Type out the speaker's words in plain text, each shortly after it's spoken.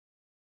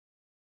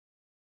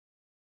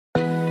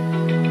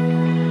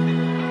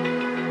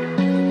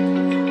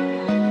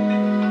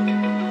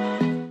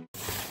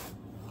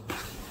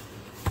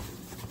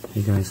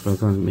Hey guys,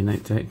 welcome to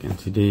Midnight Tech, and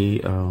today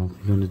we're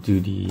going to do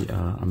the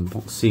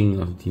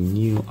unboxing of the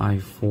new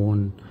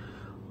iPhone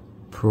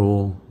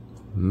Pro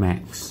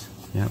Max.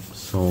 Yep,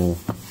 so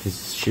this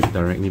is shipped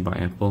directly by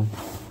Apple,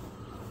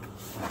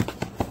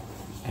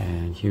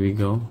 and here we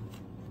go.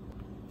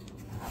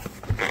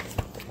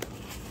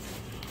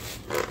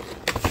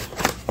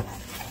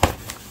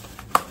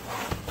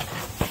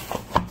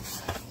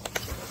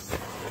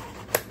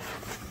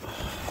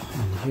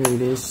 And here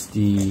it is,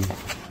 the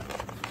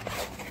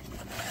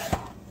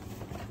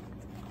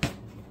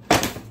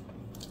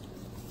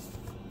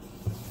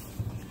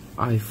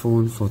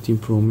iPhone 14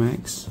 Pro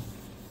Max.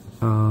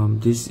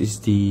 This is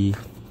the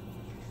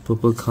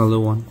purple color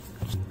one.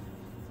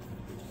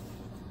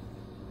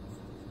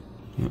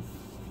 Yep.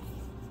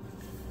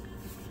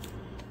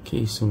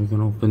 Okay, so we're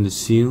gonna open the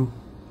seal.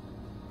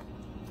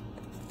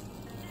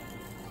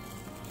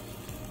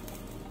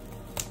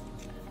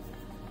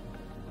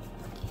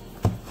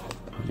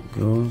 There it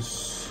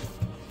goes.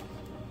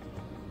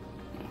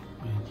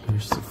 And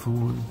here's the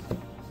phone.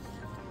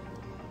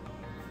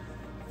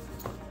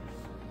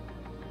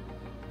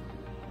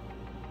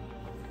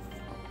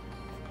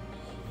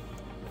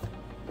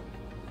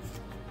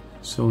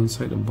 So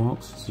inside the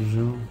box, as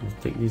usual, we'll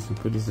take this and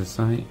put this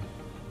aside.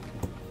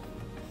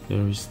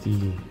 There is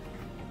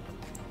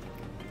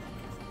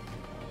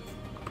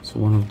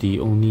one of the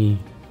only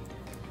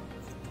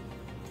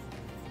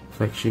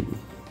flagship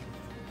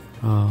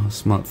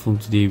smartphone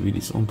today with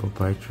its own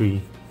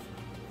proprietary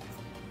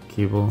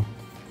cable,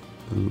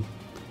 the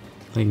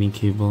lightning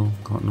cable.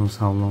 God knows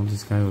how long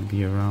this guy will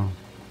be around.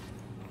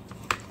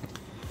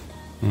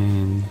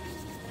 And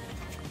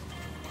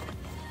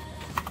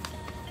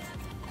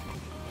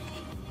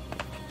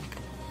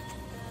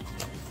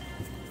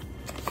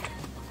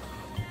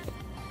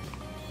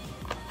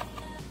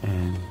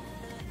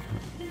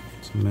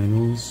some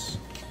manuals,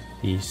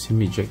 the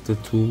SIM ejector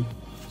tool.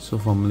 So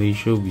for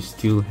Malaysia, we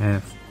still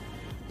have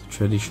the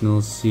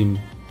traditional SIM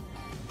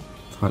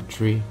card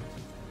tray.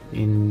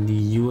 In the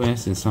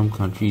US and some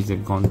countries,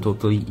 they've gone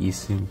totally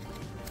eSIM.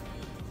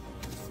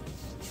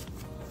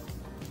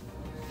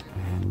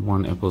 And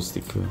one Apple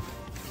sticker.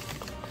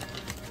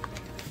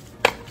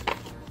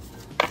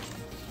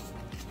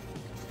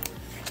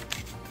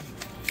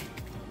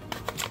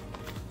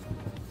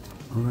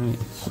 Alright,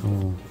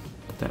 so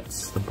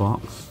that's the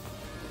box.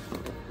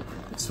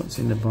 That's what's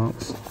in the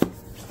box.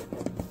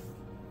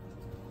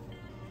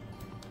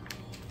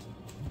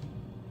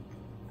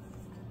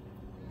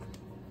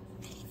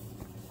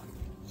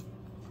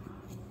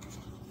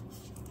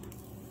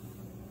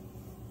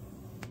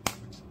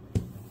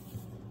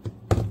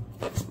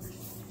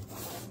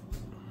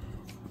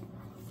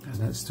 And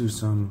let's do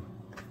some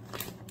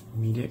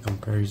immediate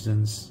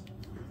comparisons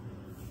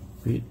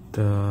with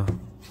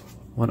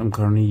what I'm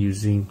currently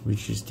using,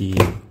 which is the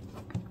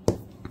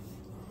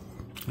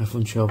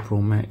iPhone 12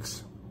 Pro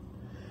Max.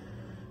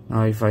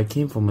 Now, if I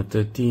came from a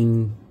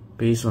 13,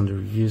 based on the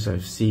reviews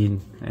I've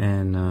seen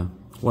and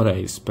what I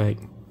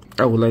expect,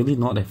 I would likely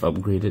not have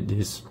upgraded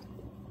this.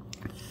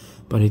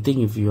 But I think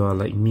if you are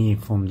like me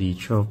from the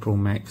 12 Pro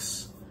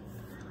Max,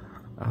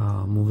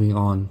 moving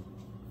on,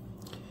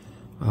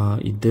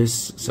 it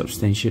does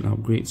substantiate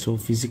upgrade. So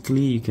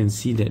physically, you can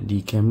see that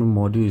the camera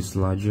module is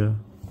larger.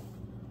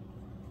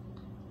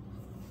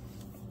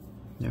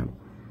 Yeah.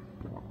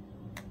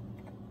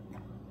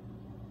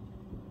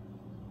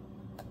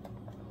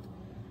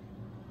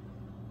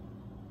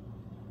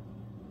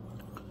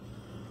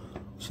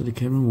 So the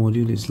camera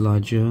module is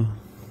larger.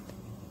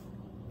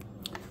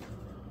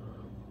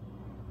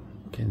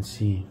 You can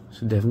see.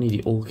 So definitely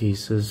the old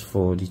cases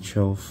for the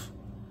 12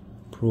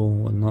 Pro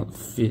will not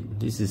fit.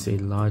 This is a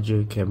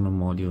larger camera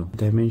module.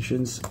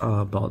 Dimensions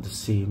are about the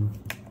same.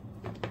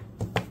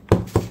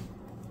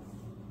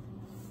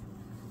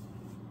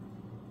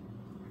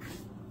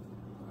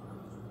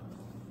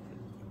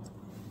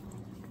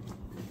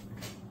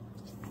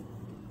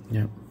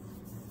 Yep.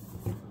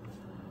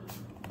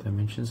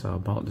 Dimensions are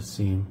about the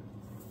same.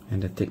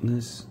 And the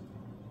thickness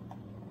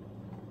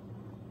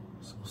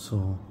is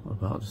also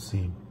about the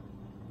same.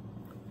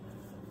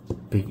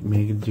 Big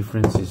major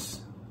difference is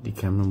the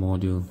camera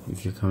module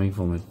if you're coming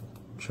from a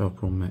 12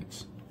 Pro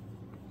Max.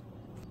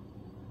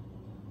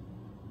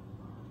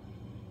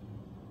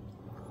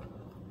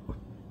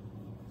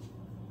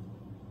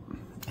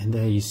 And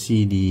there you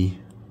see the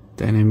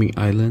dynamic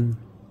island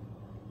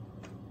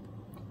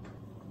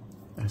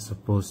as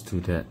opposed to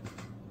that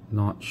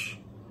notch,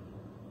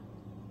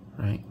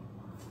 right?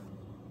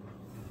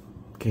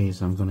 Okay,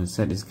 so I'm gonna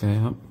set this guy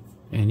up,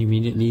 and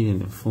immediately when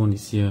the phone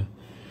is here,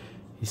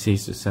 it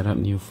says to set up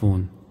new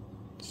phone.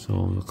 So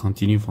we'll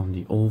continue from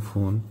the old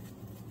phone.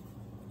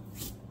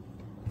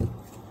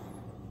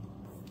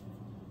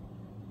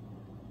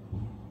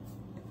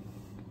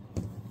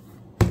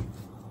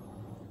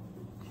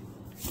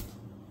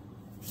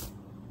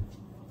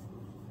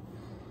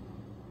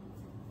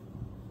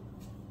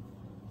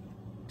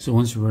 So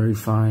once you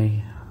verify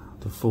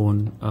the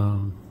phone,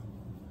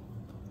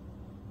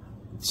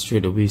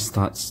 straight away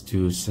starts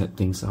to set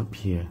things up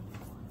here.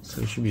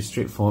 So it should be a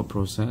straightforward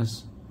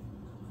process.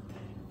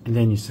 and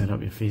then you set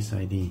up your Face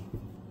ID.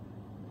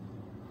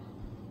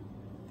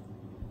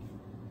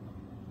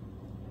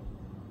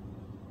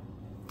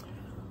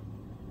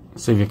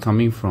 So if you're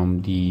coming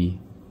from the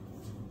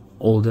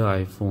older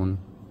iPhone,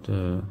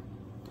 the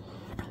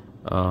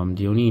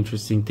only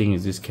interesting thing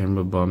is this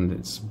camera bump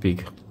that's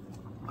bigger.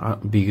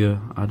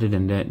 Other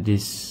than that,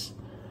 this,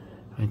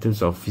 in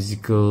terms of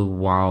physical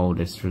wow,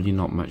 there's really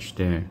not much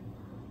there.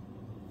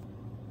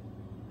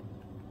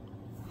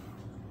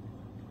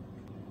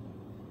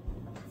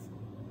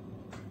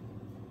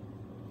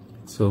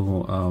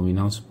 So we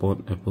now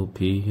support Apple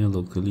Pay here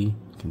locally.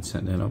 You can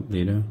set that up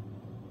later.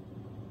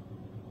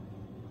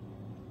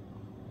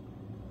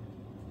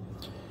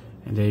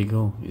 And there you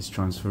go, it's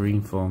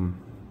transferring from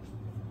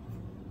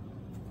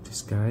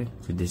this guy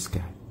to this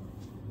guy,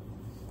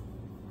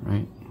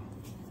 right?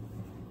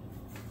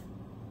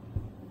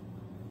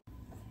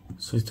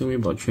 So it took me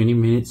about 20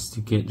 minutes to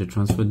get the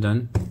transfer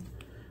done. There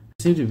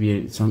seemed to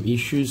be some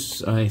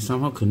issues. I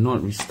somehow could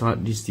not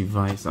restart this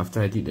device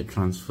after I did the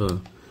transfer.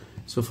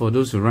 So for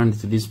those who run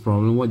into this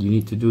problem, what you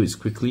need to do is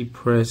quickly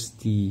press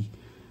the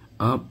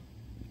up,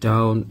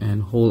 down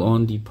and hold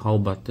on the power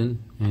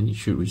button and it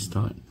should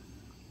restart.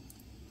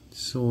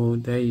 So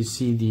there you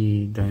see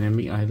the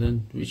dynamic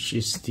island, which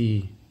is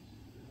the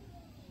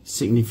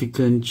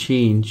significant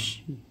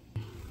change.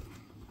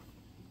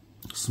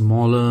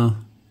 Smaller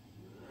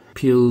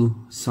pill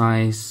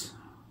size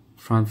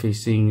front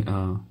facing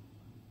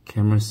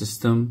camera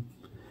system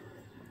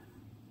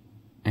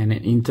and an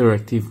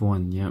interactive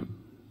one. Yep.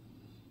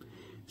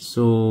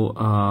 So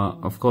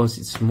of course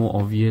it's more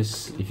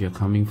obvious if you're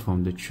coming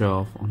from the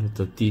 12. On the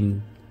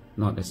 13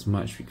 not as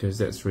much, because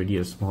that's already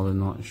a smaller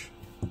notch.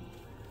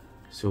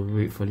 So we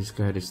wait for this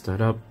guy to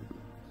start up.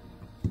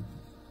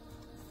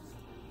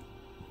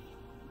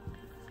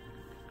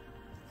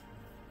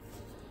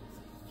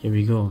 Here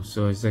we go.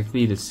 So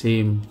exactly the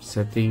same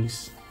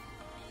settings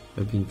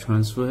have been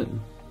transferred.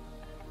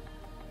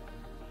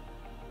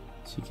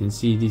 So you can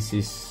see this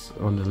is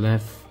on the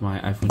left my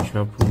iPhone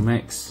 12 Pro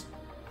Max,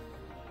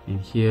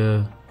 and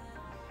here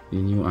the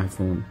new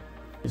iPhone.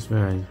 This is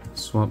where I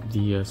swapped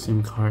the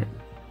SIM card.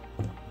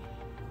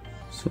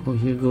 So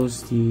here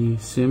goes the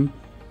SIM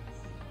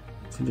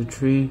to the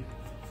tray.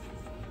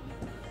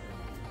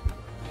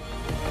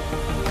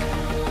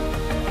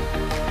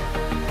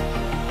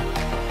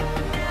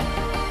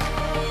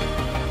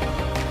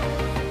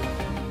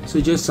 So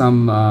just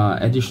some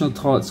additional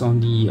thoughts on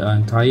the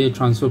entire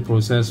transfer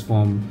process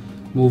from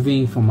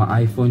moving from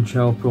my iPhone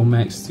 12 Pro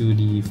Max to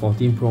the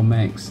 14 Pro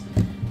Max.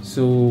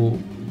 So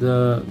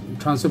the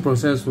transfer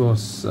process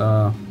was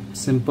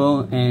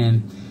simple,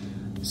 and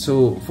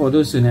so for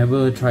those who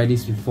never tried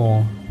this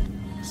before,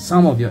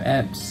 some of your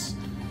apps,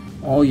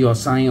 all your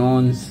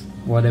sign-ons,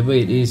 whatever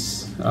it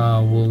is,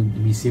 will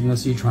be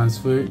seamlessly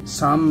transferred.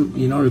 Some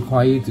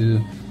require you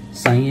to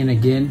sign in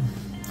again,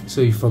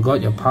 so you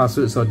forgot your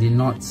passwords or did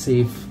not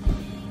save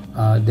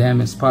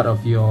them as part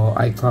of your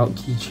iCloud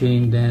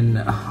keychain,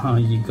 then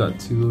you got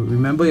to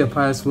remember your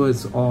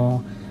passwords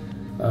or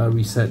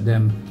reset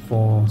them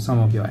for some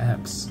of your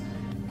apps.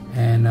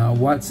 And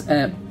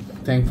WhatsApp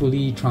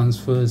thankfully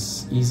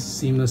transfers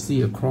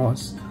seamlessly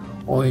across.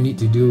 All you need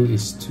to do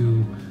is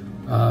to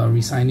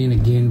re-sign in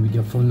again with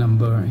your phone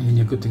number and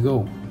you're good to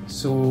go.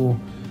 So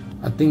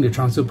I think the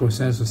transfer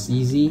process was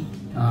easy,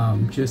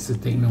 just to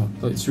take note.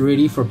 So it's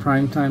ready for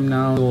prime time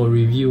now, so a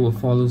review will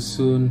follow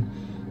soon.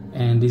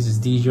 And this is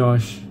D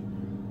Josh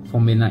for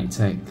Midnite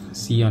Tech.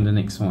 See you on the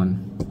next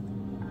one.